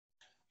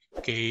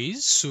Okay,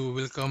 so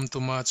welcome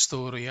to Math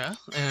Tutorial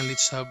and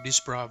let's have this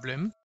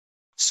problem.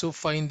 So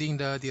finding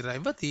the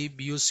derivative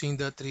using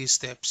the three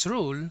steps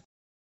rule,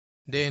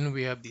 then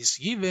we have this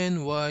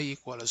given y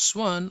equals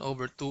 1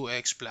 over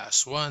 2x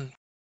plus 1.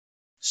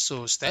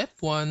 So step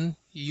 1,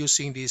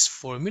 using this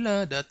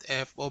formula that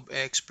f of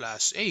x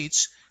plus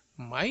h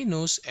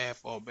minus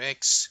f of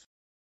x.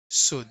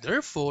 So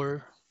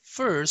therefore,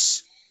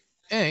 first,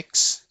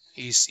 x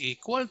is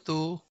equal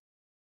to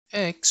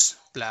x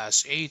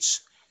plus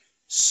h.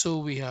 So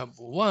we have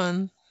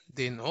 1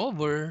 then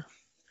over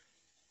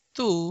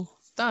 2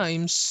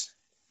 times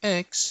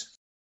x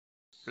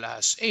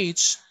plus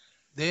h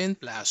then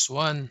plus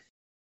 1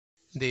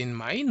 then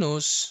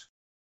minus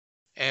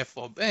f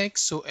of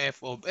x. So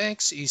f of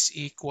x is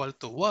equal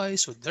to y.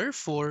 So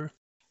therefore,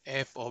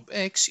 f of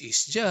x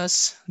is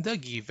just the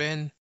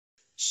given.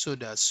 So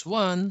that's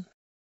 1,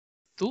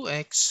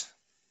 2x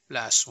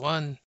plus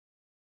 1.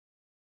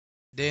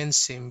 Then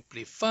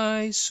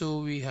simplify. So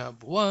we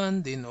have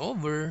 1 then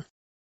over.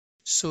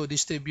 So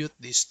distribute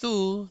these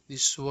two.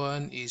 This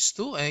one is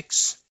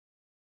 2x.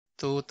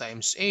 2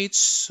 times h,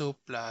 so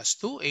plus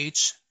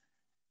 2h,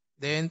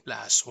 then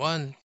plus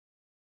 1.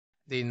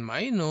 Then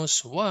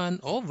minus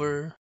 1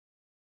 over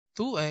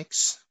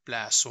 2x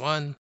plus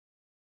 1.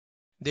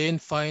 Then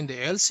find the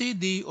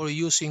LCD or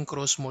using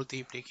cross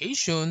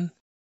multiplication.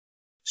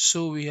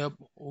 So we have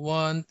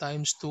 1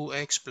 times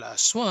 2x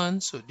plus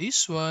 1. So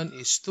this one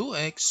is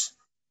 2x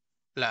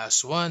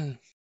plus 1.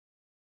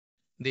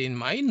 Then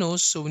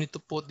minus, so we need to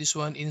put this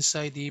one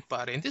inside the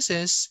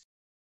parentheses.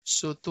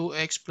 So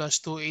 2x plus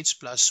 2h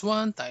plus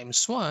 1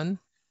 times 1.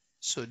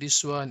 So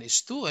this one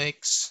is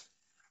 2x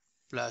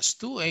plus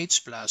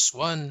 2h plus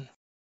 1.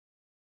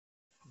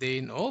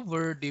 Then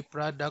over the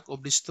product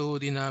of these two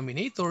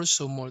denominators,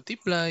 so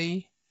multiply.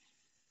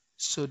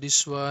 So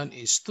this one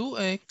is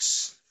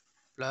 2x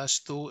plus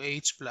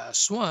 2h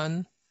plus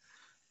 1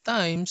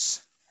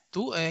 times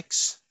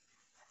 2x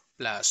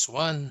plus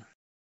 1.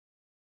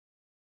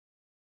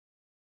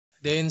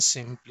 Then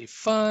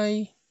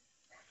simplify.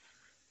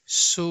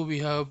 So we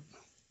have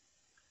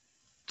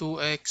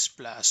 2x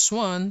plus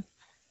 1.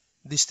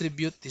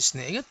 Distribute this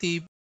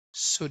negative.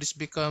 So this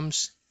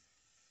becomes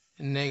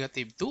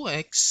negative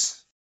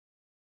 2x,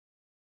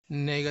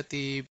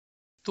 negative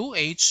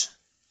 2h,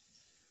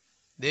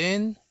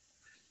 then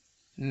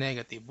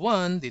negative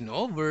 1, then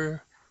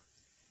over.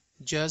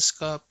 Just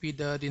copy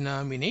the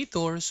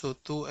denominator. So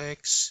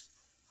 2x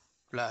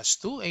plus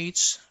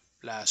 2h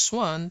plus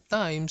 1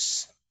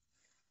 times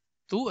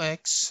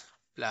 2x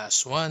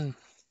plus 1.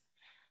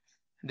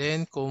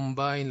 Then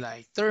combine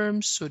like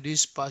terms. So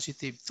this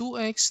positive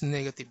 2x,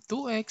 negative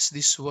 2x,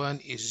 this one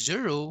is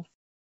 0.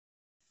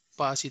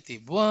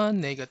 Positive 1,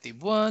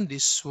 negative 1,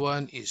 this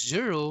one is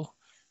 0.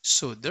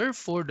 So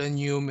therefore, the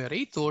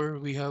numerator,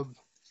 we have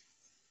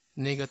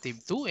negative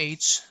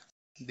 2h,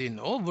 then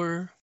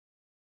over.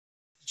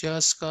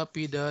 Just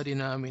copy the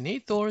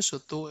denominator. So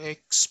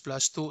 2x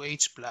plus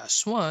 2h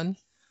plus 1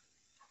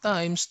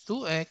 times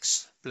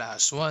 2x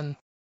plus 1.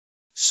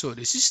 So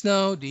this is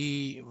now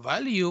the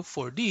value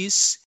for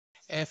this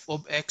f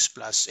of x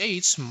plus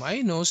h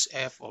minus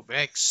f of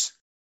x.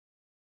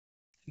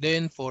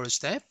 Then for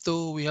step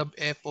 2, we have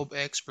f of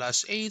x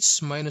plus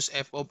h minus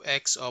f of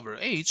x over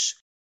h.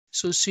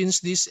 So since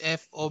this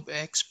f of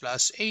x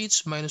plus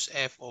h minus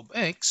f of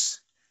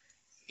x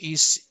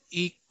is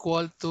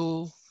equal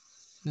to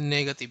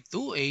negative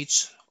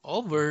 2h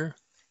over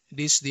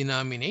this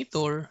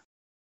denominator,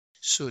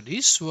 so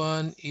this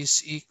one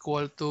is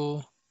equal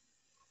to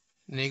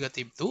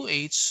negative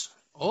 2h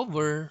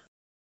over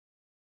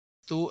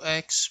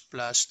 2x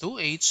plus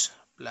 2h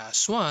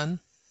plus 1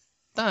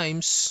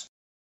 times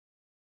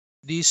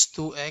this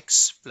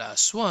 2x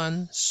plus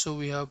 1. So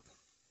we have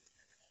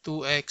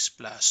 2x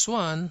plus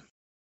 1.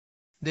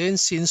 Then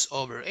since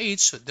over h,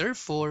 so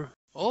therefore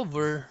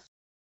over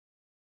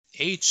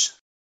h.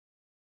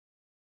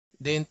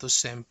 Then to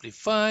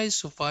simplify,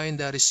 so find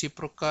the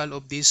reciprocal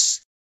of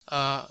this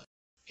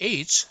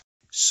h.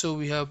 So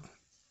we have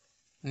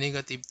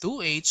negative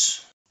 2h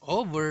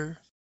over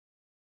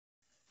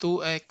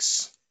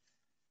 2x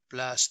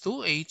plus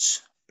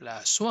 2h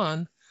plus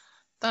 1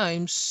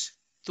 times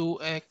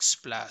 2x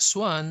plus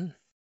 1.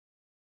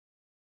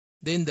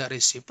 Then the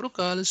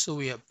reciprocal, so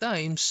we have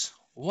times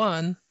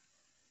 1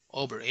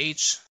 over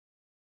h.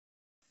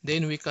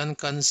 Then we can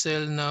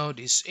cancel now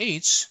this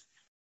h.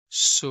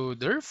 So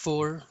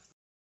therefore,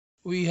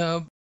 we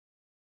have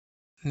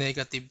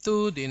negative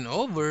 2 then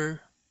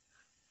over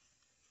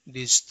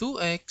this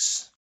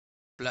 2x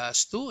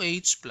plus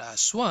 2h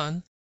plus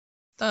 1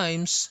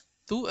 times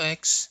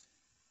 2x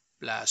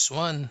plus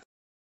 1.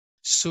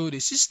 So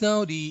this is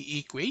now the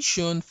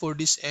equation for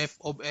this f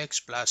of x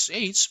plus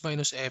h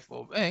minus f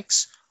of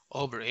x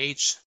over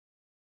h.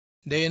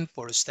 Then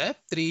for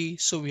step 3,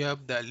 so we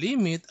have the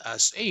limit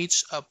as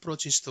h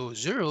approaches to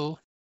 0.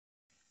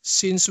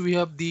 Since we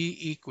have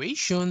the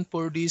equation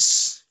for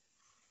this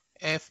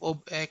f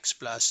of x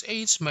plus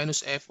h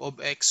minus f of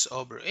x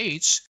over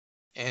h,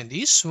 and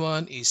this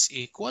one is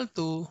equal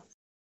to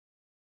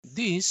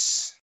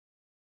this.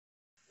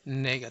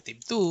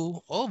 negative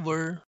 2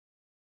 over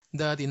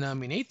the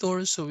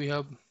denominator. So we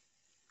have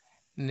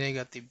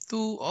negative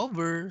 2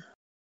 over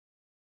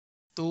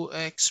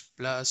 2x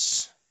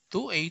plus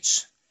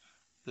 2h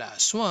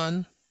plus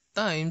 1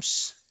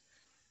 times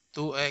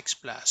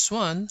 2x plus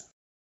 1.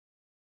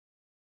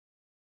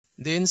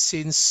 Then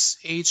since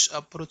h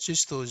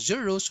approaches to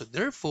 0, so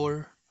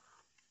therefore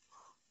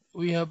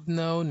we have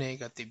now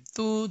negative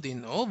 2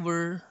 then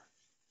over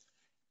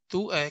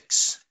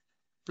 2x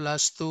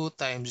plus 2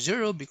 times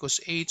 0 because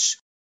h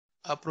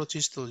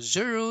approaches to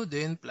 0,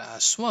 then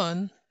plus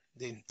 1,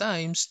 then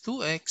times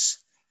 2x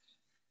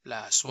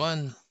plus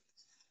 1.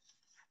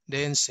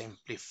 Then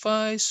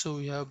simplify, so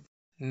we have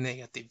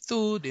negative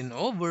 2, then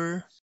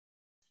over.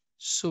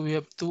 So we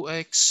have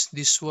 2x,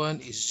 this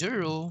one is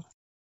 0,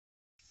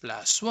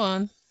 plus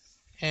 1,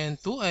 and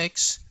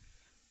 2x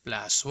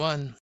plus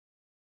 1.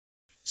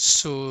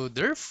 So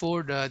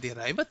therefore, the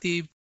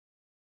derivative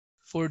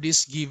for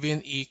this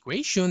given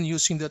equation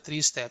using the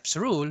 3 steps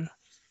rule,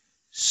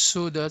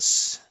 so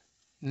that's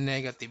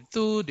negative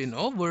 2, then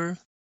over.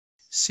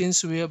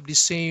 Since we have the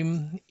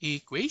same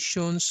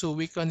equation, so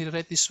we can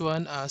rewrite this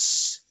one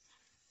as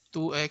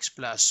 2x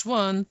plus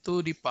 1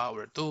 to the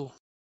power 2.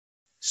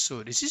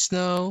 So this is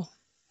now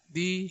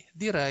the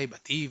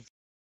derivative.